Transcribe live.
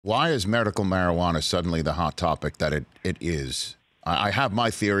Why is medical marijuana suddenly the hot topic that it is? I have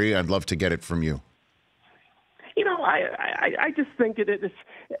my theory. I'd love to get it from you. You know, I just think it is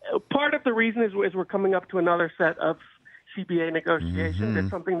part of the reason is we're coming up to another set of CBA negotiations.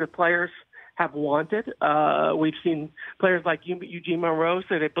 It's something that players have wanted. We've seen players like Eugene Monroe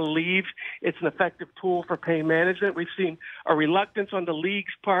say they believe it's an effective tool for pain management. We've seen a reluctance on the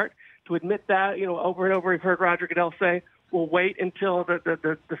league's part to admit that. You know, over and over we've heard Roger Goodell say, we'll wait until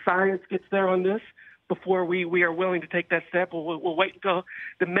the science gets there on this before we are willing to take that step. We'll wait until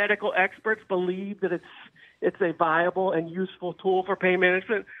the medical experts believe that it's a viable and useful tool for pain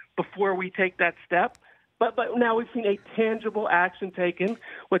management before we take that step. But now we've seen a tangible action taken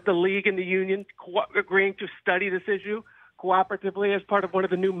with the league and the union agreeing to study this issue cooperatively as part of one of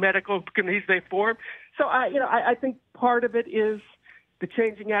the new medical committees they formed. So I think part of it is the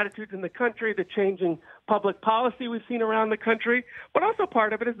changing attitudes in the country, the changing public policy we've seen around the country. But also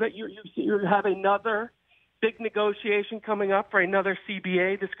part of it is that you have another big negotiation coming up for another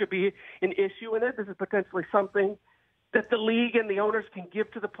CBA. This could be an issue in it. This is potentially something that the league and the owners can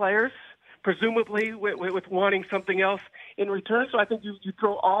give to the players, presumably with wanting something else in return. So I think you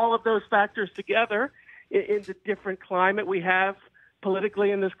throw all of those factors together in the different climate we have politically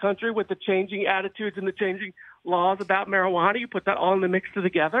in this country with the changing attitudes and the changing laws about marijuana. You put that all in the mix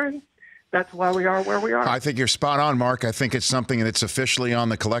together, and that's why we are where we are. I think you're spot on, Mark. I think it's something that's officially on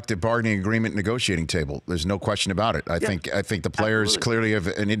the collective bargaining agreement negotiating table. There's no question about it. I think the players clearly have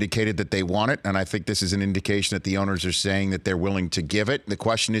indicated that they want it, and I think this is an indication that the owners are saying that they're willing to give it. The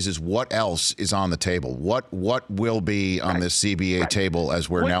question is what else is on the table? What will be on this CBA table as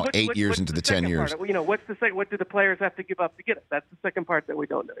we're now 8 years into the 10 years? You know, what's the second? What do the players have to give up to get it? That's the second part that we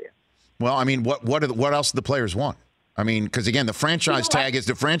don't know yet. Well, I mean, what else do the players want? I mean, because again, the franchise tag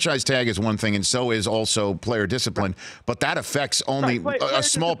is one thing, and so is also player discipline. But that affects only a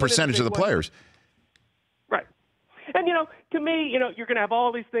small percentage of the players. Right. And to me, you're going to have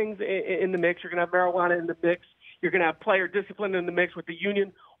all these things in the mix. You're going to have marijuana in the mix. You're going to have player discipline in the mix with the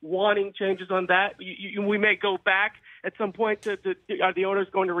union wanting changes on that. We may go back at some point to are the owners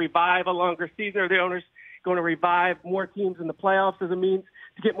going to revive a longer season? Are the owners going to revive more teams in the playoffs as a means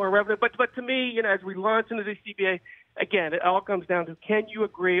to get more revenue? But to me, as we launch into the CBA, again, it all comes down to, can you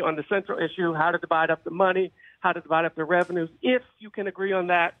agree on the central issue, how to divide up the money, how to divide up the revenues? If you can agree on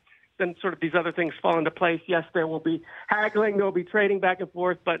that, then sort of these other things fall into place. Yes, there will be haggling, there will be trading back and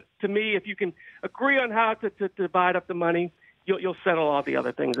forth. But to me, if you can agree on how to divide up the money, you'll settle all the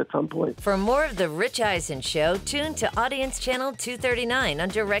other things at some point. For more of The Rich Eisen Show, tune to Audience Channel 239 on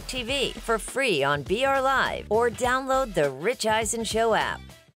DirecTV for free on BR Live or download The Rich Eisen Show app.